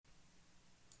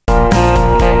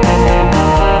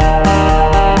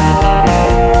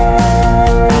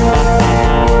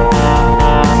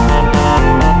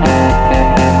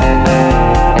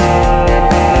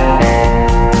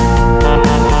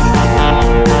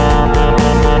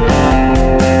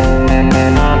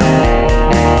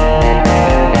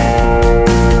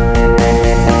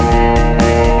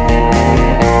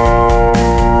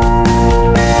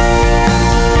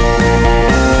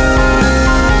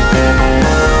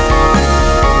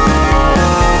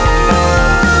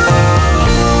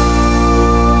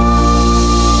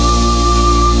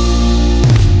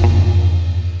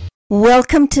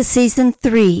Welcome to Season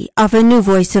 3 of A New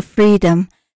Voice of Freedom.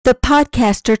 The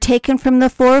podcasts are taken from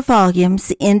the 4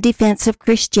 volumes In Defense of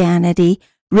Christianity,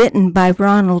 written by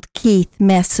Ronald Keith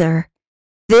Messer.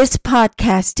 This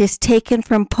podcast is taken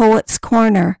from Poet's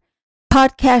Corner.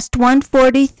 Podcast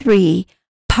 143,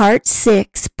 Part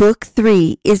 6, Book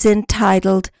 3 is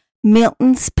entitled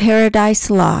Milton's Paradise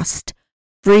Lost,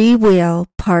 Freewill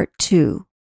Pt II.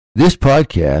 This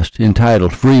podcast,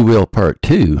 entitled Freewill Pt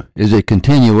II, is a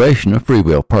continuation of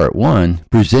Freewill Pt I,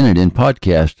 presented in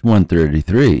podcast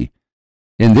 133.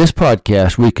 In this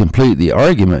podcast, we complete the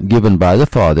argument given by the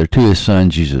Father to his Son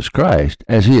Jesus Christ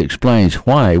as he explains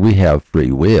why we have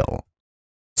free will.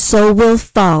 So will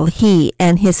fall he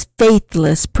and his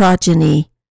faithless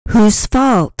progeny. Whose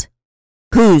fault?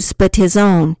 Whose but his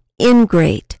own?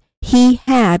 Ingrate. He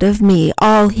had of me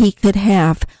all he could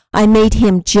have. I made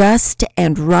him just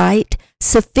and right,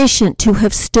 sufficient to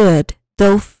have stood,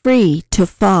 though free to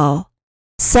fall.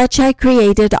 Such I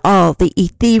created all the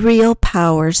ethereal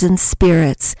powers and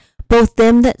spirits, both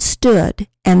them that stood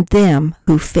and them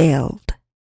who failed.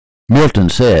 Milton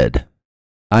said,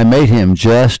 I made him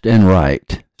just and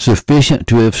right, sufficient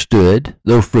to have stood,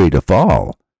 though free to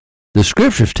fall. The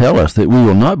Scriptures tell us that we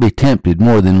will not be tempted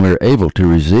more than we are able to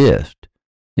resist.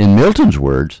 In Milton's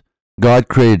words, God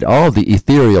created all the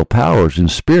ethereal powers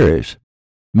and spirits,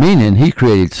 meaning he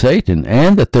created Satan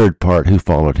and the third part who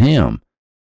followed him.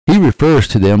 He refers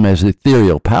to them as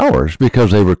ethereal powers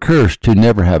because they were cursed to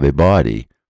never have a body.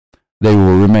 They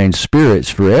will remain spirits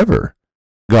forever.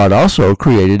 God also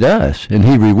created us, and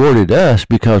he rewarded us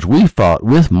because we fought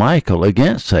with Michael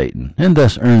against Satan, and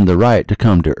thus earned the right to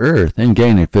come to earth and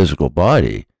gain a physical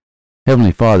body.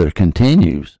 Heavenly Father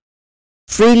continues,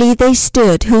 Freely they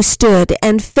stood who stood,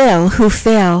 and fell who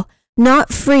fell.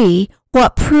 Not free,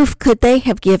 what proof could they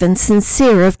have given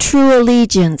sincere of true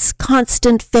allegiance,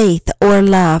 constant faith, or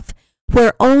love,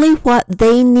 where only what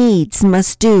they needs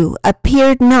must do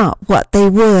appeared not what they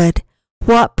would?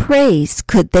 What praise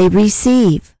could they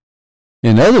receive?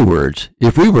 In other words,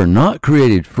 if we were not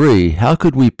created free, how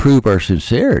could we prove our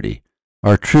sincerity,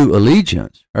 our true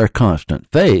allegiance, our constant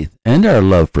faith, and our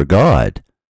love for God?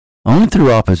 Only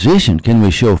through opposition can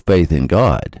we show faith in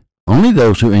God. Only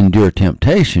those who endure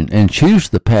temptation and choose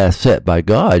the path set by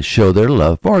God show their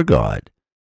love for God.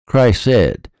 Christ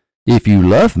said, If you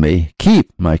love me,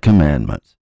 keep my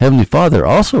commandments. Heavenly Father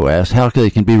also asked how they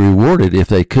can be rewarded if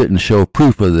they couldn't show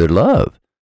proof of their love.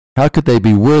 How could they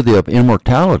be worthy of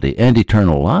immortality and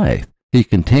eternal life? He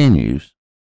continues,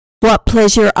 What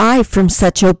pleasure I from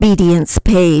such obedience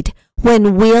paid,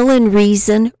 when will and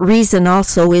reason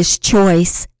also is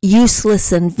choice,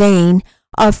 useless and vain,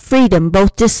 of freedom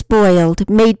both despoiled,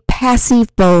 made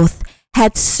passive both,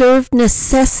 had served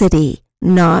necessity,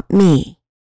 not me.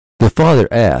 The Father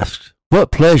asks,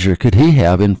 what pleasure could he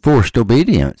have in forced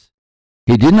obedience?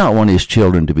 He did not want his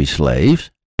children to be slaves.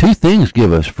 2 things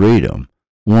give us freedom.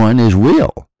 One is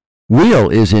will. Will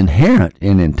is inherent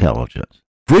in intelligence.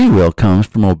 Free will comes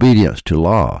from obedience to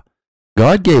law.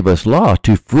 God gave us law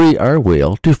to free our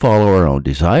will to follow our own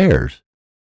desires.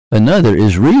 Another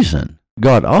is reason.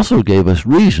 God also gave us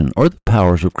reason, or the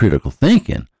powers of critical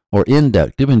thinking, or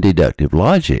inductive and deductive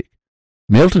logic.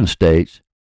 Milton states,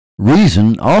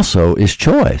 reason also is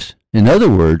choice. In other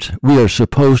words, we are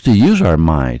supposed to use our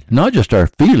mind, not just our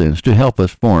feelings, to help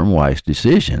us form wise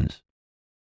decisions.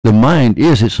 The mind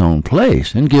is its own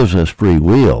place and gives us free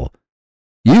will.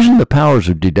 Using the powers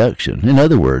of deduction, in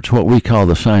other words, what we call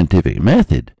the scientific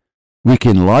method, we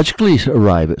can logically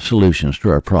arrive at solutions to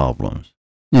our problems.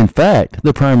 In fact,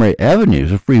 the primary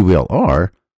avenues of free will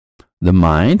are the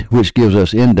mind, which gives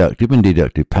us inductive and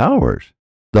deductive powers,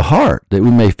 the heart, that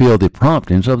we may feel the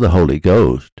promptings of the Holy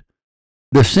Ghost,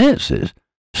 the senses,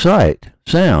 sight,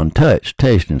 sound, touch,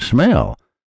 taste, and smell,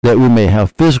 that we may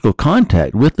have physical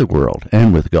contact with the world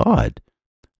and with God.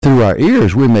 Through our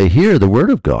ears we may hear the Word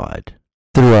of God.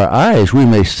 Through our eyes we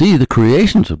may see the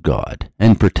creations of God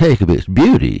and partake of its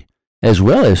beauty, as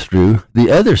well as through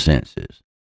the other senses.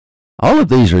 All of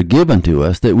these are given to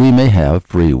us that we may have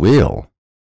free will.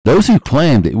 Those who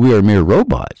claim that we are mere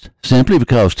robots, simply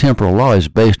because temporal law is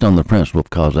based on the principle of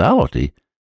causality,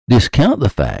 discount the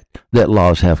fact that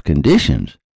laws have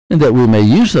conditions, and that we may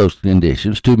use those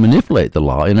conditions to manipulate the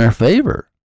law in our favor.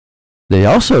 They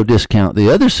also discount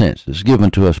the other senses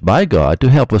given to us by God to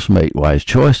help us make wise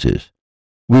choices.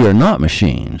 We are not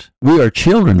machines. We are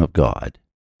children of God.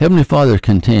 Heavenly Father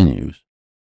continues,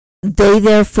 They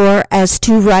therefore as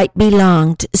to right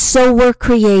belonged, so were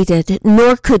created,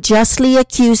 nor could justly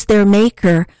accuse their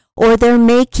Maker, or their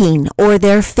making, or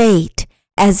their fate,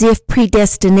 as if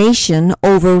predestination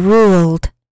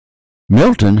overruled.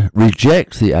 Milton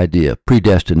rejects the idea of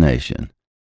predestination.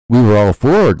 We were all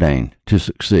foreordained to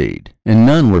succeed, and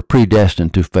none were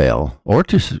predestined to fail or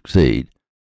to succeed.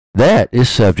 That is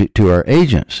subject to our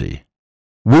agency.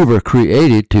 We were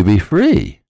created to be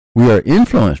free. We are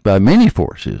influenced by many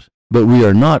forces, but we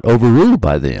are not overruled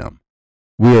by them.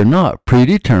 We are not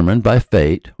predetermined by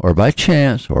fate or by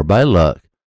chance or by luck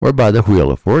or by the wheel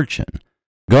of fortune.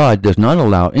 God does not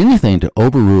allow anything to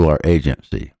overrule our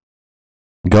agency.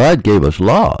 God gave us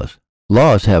laws.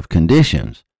 Laws have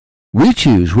conditions. We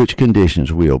choose which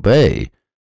conditions we obey,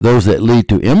 those that lead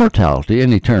to immortality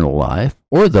and eternal life,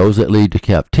 or those that lead to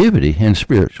captivity and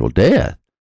spiritual death.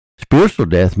 Spiritual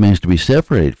death means to be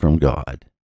separated from God.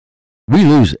 We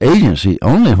lose agency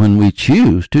only when we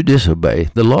choose to disobey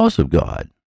the laws of God.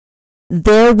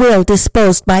 Their will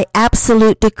disposed by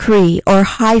absolute decree or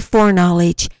high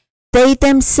foreknowledge, they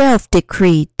themselves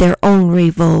decreed their own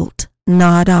revolt,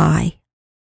 not I.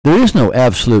 There is no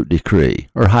absolute decree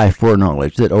or high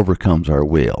foreknowledge that overcomes our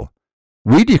will.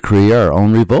 We decree our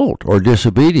own revolt or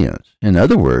disobedience. In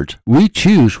other words, we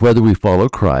choose whether we follow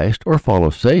Christ or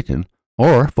follow Satan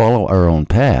or follow our own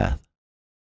path.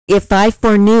 If I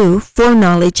foreknew,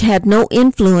 foreknowledge had no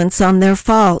influence on their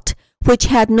fault, which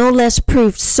had no less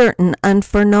proved certain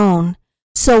unforeknown.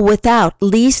 So without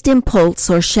least impulse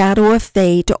or shadow of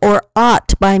fate, or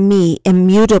aught by me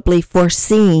immutably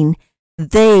foreseen,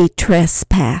 they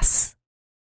trespass.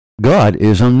 God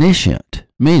is omniscient,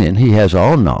 meaning he has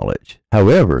all knowledge.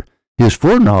 However, his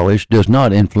foreknowledge does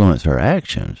not influence our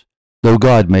actions. Though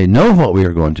God may know what we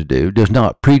are going to do, does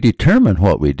not predetermine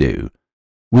what we do.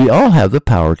 We all have the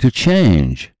power to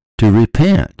change, to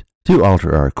repent, to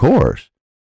alter our course.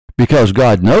 Because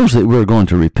God knows that we're going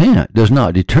to repent does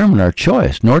not determine our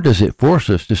choice, nor does it force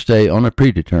us to stay on a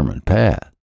predetermined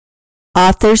path.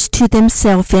 Authors to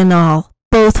themselves in all,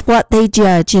 both what they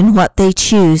judge and what they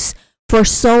choose, for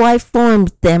so I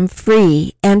formed them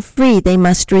free, and free they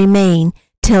must remain,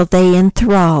 till they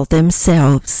enthrall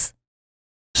themselves.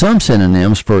 Some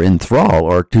synonyms for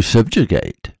enthrall are to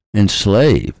subjugate,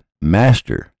 enslave,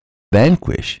 master,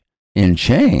 vanquish,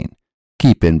 enchain,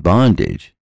 keep in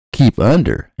bondage, keep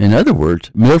under. In other words,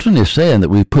 Milton is saying that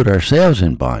we put ourselves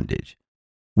in bondage.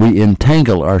 We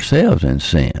entangle ourselves in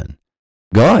sin.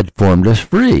 God formed us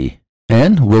free,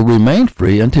 and will remain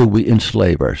free until we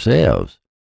enslave ourselves,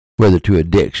 whether to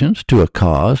addictions, to a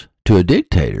cause, to a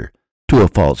dictator, to a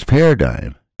false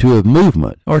paradigm, to a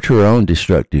movement, or to our own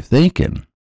destructive thinking.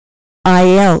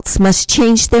 I else must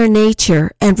change their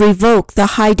nature and revoke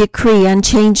the high decree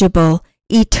unchangeable,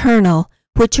 eternal,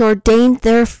 which ordained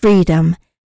their freedom.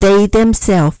 They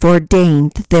themselves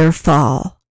ordained their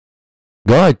fall.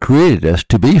 God created us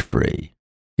to be free.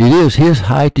 It is his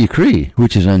high decree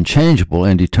which is unchangeable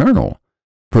and eternal.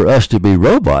 For us to be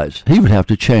robots, he would have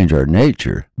to change our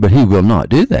nature, but he will not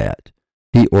do that.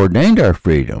 He ordained our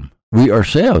freedom. We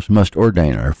ourselves must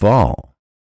ordain our fall.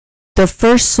 The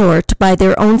first sort by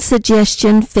their own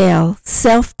suggestion fell,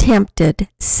 self-tempted,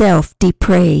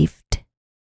 self-depraved.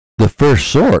 The first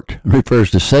sort refers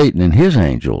to Satan and his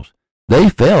angels. They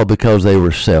fell because they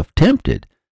were self-tempted,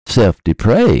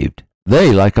 self-depraved.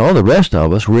 They, like all the rest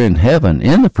of us, were in heaven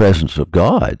in the presence of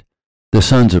God. The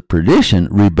sons of perdition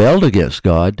rebelled against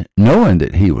God, knowing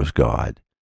that he was God.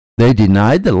 They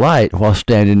denied the light while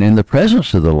standing in the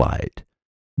presence of the light.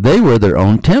 They were their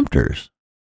own tempters.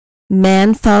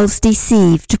 Man falls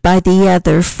deceived by the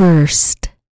other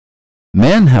first.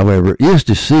 Man, however, is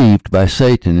deceived by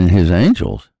Satan and his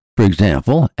angels. For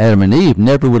example, Adam and Eve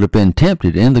never would have been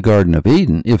tempted in the Garden of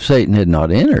Eden if Satan had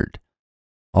not entered.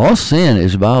 All sin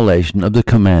is a violation of the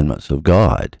commandments of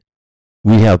God.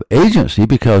 We have agency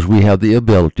because we have the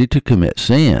ability to commit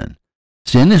sin.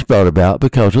 Sin is brought about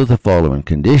because of the following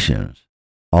conditions.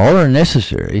 All are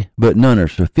necessary, but none are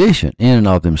sufficient in and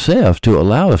of themselves to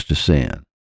allow us to sin.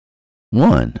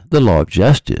 1. The law of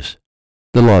justice.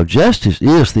 The law of justice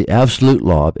is the absolute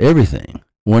law of everything.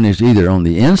 One is either on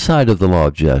the inside of the law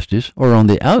of justice or on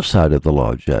the outside of the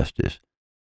law of justice.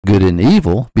 Good and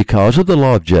evil, because of the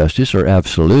law of justice, are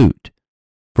absolute.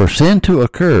 For sin to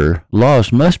occur,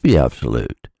 laws must be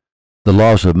absolute. The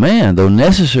laws of man, though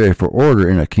necessary for order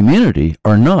in a community,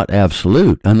 are not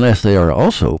absolute unless they are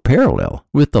also parallel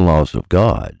with the laws of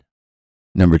God.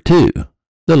 2.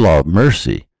 The law of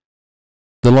mercy.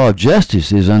 The law of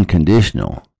justice is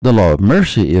unconditional. The law of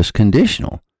mercy is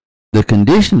conditional. The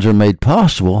conditions are made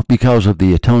possible because of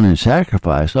the atoning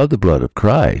sacrifice of the blood of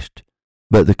Christ,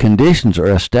 but the conditions are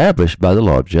established by the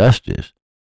law of justice.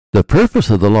 The purpose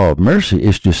of the law of mercy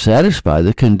is to satisfy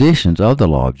the conditions of the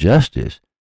law of justice.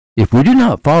 If we do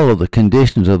not follow the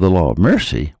conditions of the law of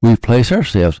mercy, we place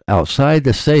ourselves outside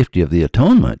the safety of the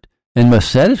atonement and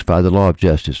must satisfy the law of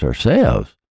justice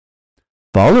ourselves.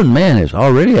 Fallen man is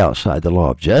already outside the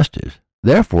law of justice.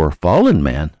 Therefore, fallen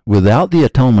man, without the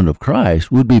atonement of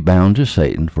Christ, would be bound to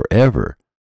Satan forever.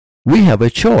 We have a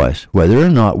choice whether or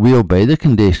not we obey the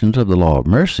conditions of the law of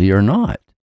mercy or not.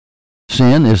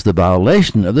 Sin is the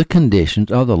violation of the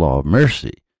conditions of the law of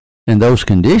mercy, and those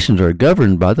conditions are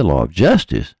governed by the law of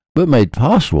justice, but made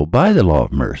possible by the law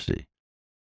of mercy.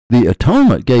 The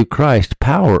atonement gave Christ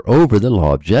power over the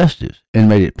law of justice and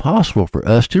made it possible for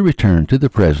us to return to the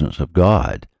presence of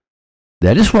God.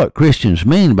 That is what Christians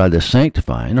mean by the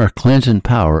sanctifying or cleansing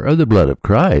power of the blood of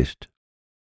Christ.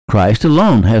 Christ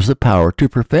alone has the power to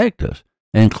perfect us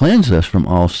and cleanse us from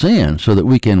all sin so that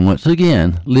we can once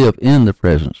again live in the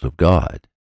presence of God.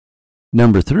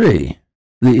 Number 3,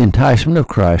 the enticement of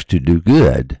Christ to do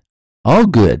good. All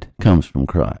good comes from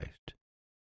Christ.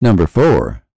 Number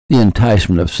 4, the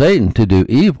enticement of Satan to do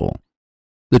evil.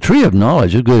 The tree of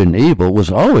knowledge of good and evil was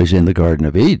always in the Garden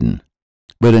of Eden,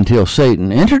 but until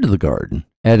Satan entered the garden,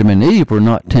 Adam and Eve were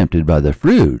not tempted by the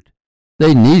fruit.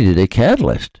 They needed a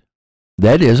catalyst.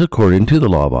 That is, according to the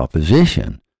law of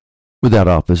opposition. Without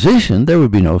opposition, there would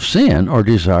be no sin or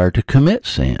desire to commit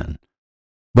sin.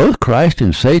 Both Christ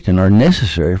and Satan are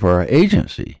necessary for our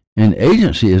agency, and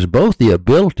agency is both the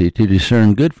ability to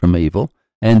discern good from evil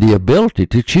and the ability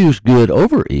to choose good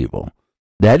over evil.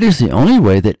 That is the only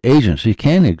way that agency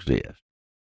can exist.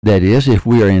 That is, if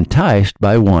we are enticed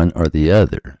by one or the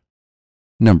other.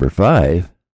 Number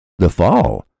 5, the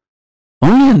fall.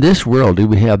 Only in this world do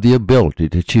we have the ability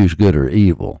to choose good or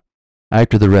evil.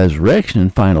 After the resurrection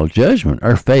and final judgment,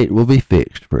 our fate will be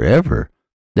fixed forever.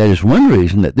 That is one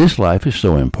reason that this life is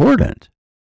so important.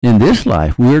 In this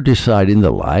life, we are deciding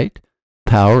the light,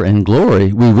 power, and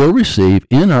glory we will receive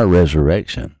in our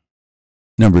resurrection.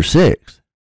 Number 6,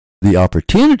 the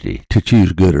opportunity to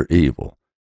choose good or evil,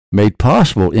 made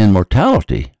possible in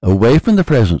mortality, away from the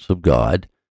presence of God,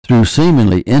 through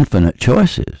seemingly infinite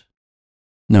choices.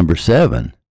 Number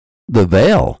 7, the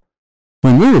veil.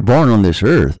 When we were born on this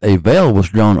earth, a veil was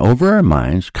drawn over our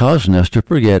minds, causing us to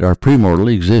forget our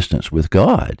premortal existence with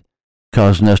God,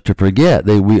 causing us to forget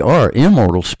that we are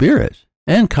immortal spirits,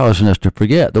 and causing us to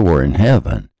forget that we're in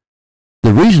heaven.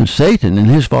 The reason Satan and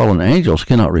his fallen angels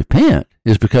cannot repent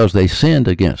is because they sinned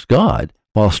against God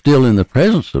while still in the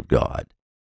presence of God.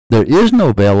 There is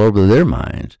no veil over their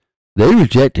minds. They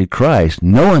rejected Christ,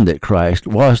 knowing that Christ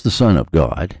was the Son of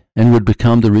God and would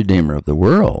become the Redeemer of the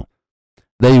world.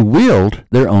 They willed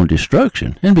their own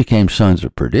destruction and became sons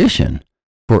of perdition,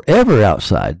 forever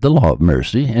outside the law of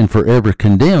mercy and forever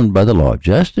condemned by the law of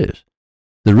justice.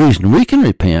 The reason we can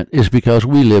repent is because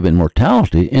we live in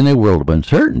mortality in a world of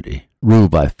uncertainty,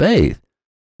 ruled by faith.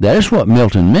 That is what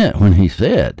Milton meant when he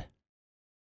said,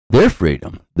 "Their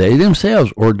freedom, they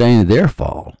themselves ordained their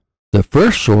fall. The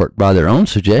first sort by their own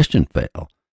suggestion fell.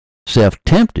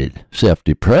 Self-tempted,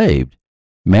 self-depraved,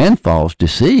 man falls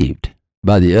deceived.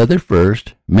 By the other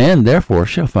first, man therefore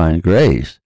shall find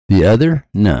grace, the other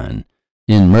none.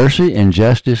 In mercy and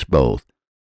justice both.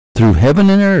 Through heaven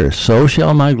and earth so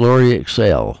shall my glory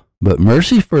excel, but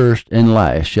mercy first and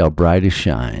last shall brightest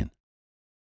shine."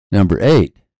 Number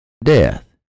 8, death.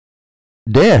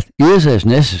 Death is as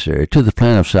necessary to the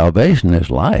plan of salvation as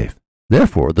life.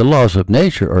 Therefore, the laws of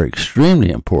nature are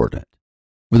extremely important.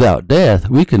 Without death,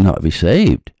 we could not be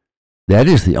saved. That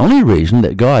is the only reason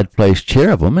that God placed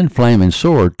cherubim and flaming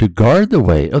sword to guard the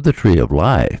way of the tree of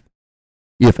life.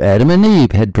 If Adam and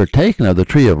Eve had partaken of the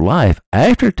tree of life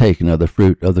after taking of the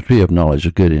fruit of the tree of knowledge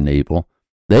of good and evil,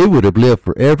 they would have lived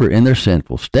forever in their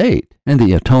sinful state, and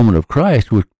the atonement of Christ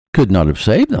could not have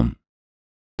saved them.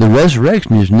 The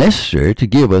resurrection is necessary to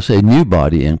give us a new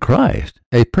body in Christ,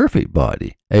 a perfect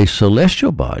body, a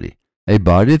celestial body, a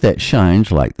body that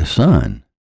shines like the sun.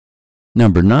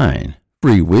 Number 9,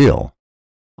 free will.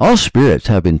 All spirits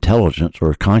have intelligence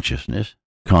or consciousness.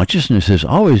 Consciousness has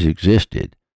always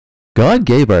existed. God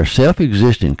gave our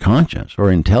self-existing conscience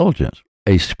or intelligence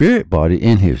a spirit body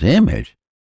in His image.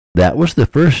 That was the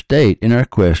first state in our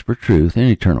quest for truth and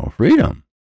eternal freedom.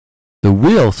 The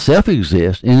will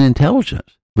self-exists in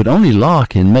intelligence, but only law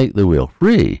can make the will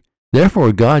free.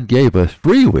 Therefore, God gave us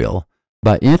free will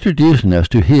by introducing us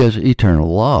to His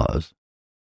eternal laws.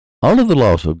 All of the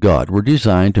laws of God were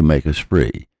designed to make us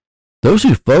free. Those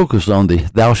who focus on the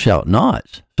thou shalt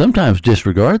nots sometimes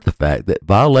disregard the fact that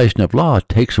violation of law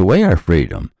takes away our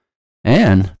freedom,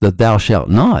 and the thou shalt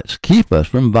nots keep us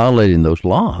from violating those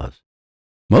laws.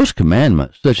 Most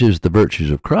commandments, such as the virtues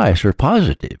of Christ, are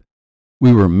positive.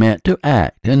 We were meant to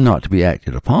act and not to be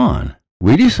acted upon.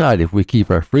 We decide if we keep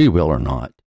our free will or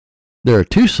not. There are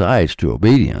two sides to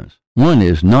obedience. One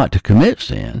is not to commit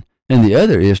sin, and the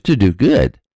other is to do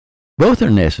good. Both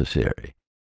are necessary.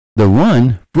 The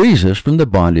one frees us from the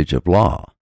bondage of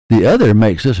law. The other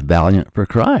makes us valiant for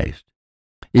Christ.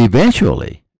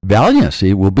 Eventually,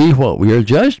 valiancy will be what we are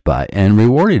judged by and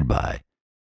rewarded by.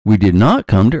 We did not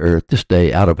come to earth to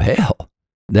stay out of hell.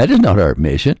 That is not our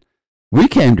mission. We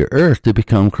came to earth to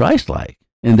become Christ-like,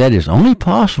 and that is only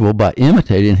possible by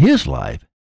imitating His life,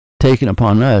 taking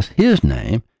upon us His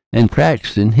name, and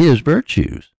practicing His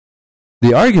virtues.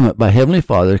 The argument by Heavenly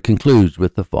Father concludes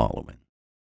with the following.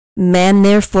 Man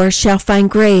therefore shall find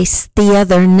grace, the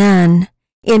other none.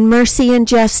 In mercy and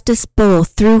justice both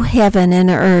through heaven and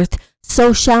earth,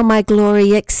 so shall my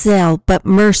glory excel, but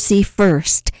mercy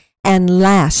first, and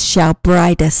last shall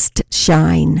brightest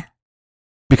shine.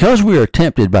 Because we are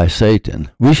tempted by Satan,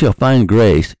 we shall find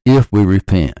grace if we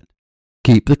repent,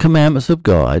 keep the commandments of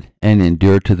God, and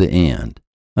endure to the end.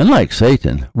 Unlike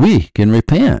Satan, we can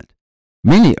repent.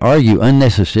 Many argue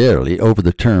unnecessarily over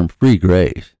the term free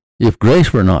grace. If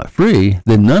grace were not free,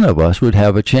 then none of us would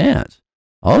have a chance.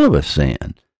 All of us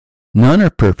sin. None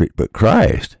are perfect but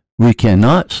Christ. We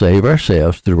cannot save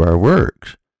ourselves through our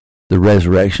works. The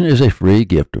resurrection is a free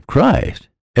gift of Christ.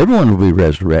 Everyone will be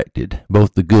resurrected,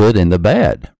 both the good and the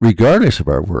bad, regardless of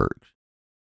our works.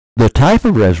 The type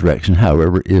of resurrection,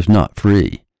 however, is not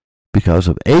free. Because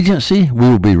of agency, we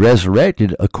will be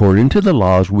resurrected according to the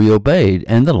laws we obeyed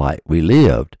and the light we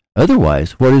lived.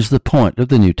 Otherwise, what is the point of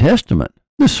the New Testament,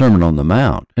 the Sermon on the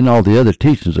Mount, and all the other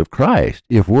teachings of Christ,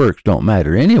 if works don't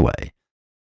matter anyway?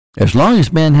 As long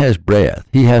as man has breath,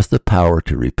 he has the power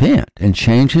to repent and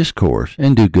change his course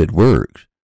and do good works.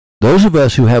 Those of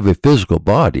us who have a physical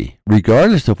body,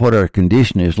 regardless of what our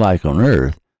condition is like on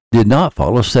earth, did not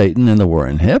follow Satan in the war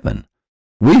in heaven.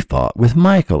 We fought with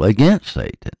Michael against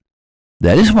Satan.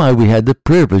 That is why we had the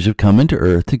privilege of coming to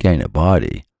earth to gain a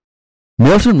body.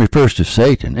 Milton refers to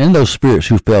Satan and those spirits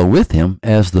who fell with him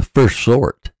as the first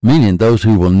sort, meaning those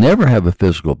who will never have a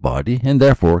physical body and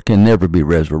therefore can never be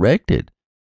resurrected.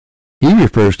 He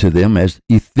refers to them as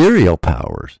ethereal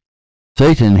powers.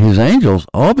 Satan and his angels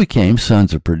all became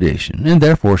sons of perdition, and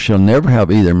therefore shall never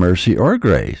have either mercy or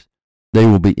grace. They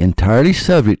will be entirely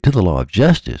subject to the law of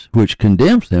justice, which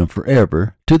condemns them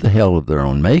forever to the hell of their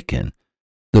own making.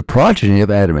 The progeny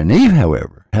of Adam and Eve,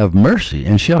 however, have mercy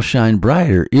and shall shine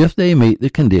brighter if they meet the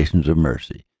conditions of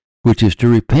mercy, which is to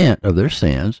repent of their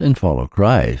sins and follow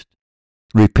Christ.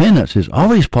 Repentance is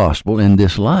always possible in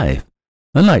this life.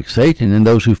 Unlike Satan and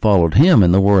those who followed him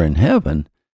in the war in heaven,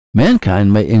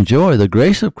 mankind may enjoy the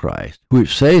grace of Christ,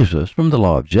 which saves us from the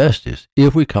law of justice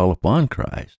if we call upon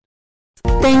Christ.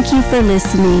 Thank you for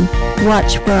listening.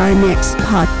 Watch for our next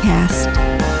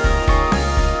podcast.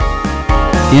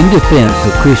 In Defense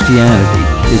of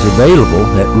Christianity is available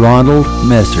at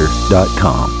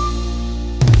ronaldmesser.com.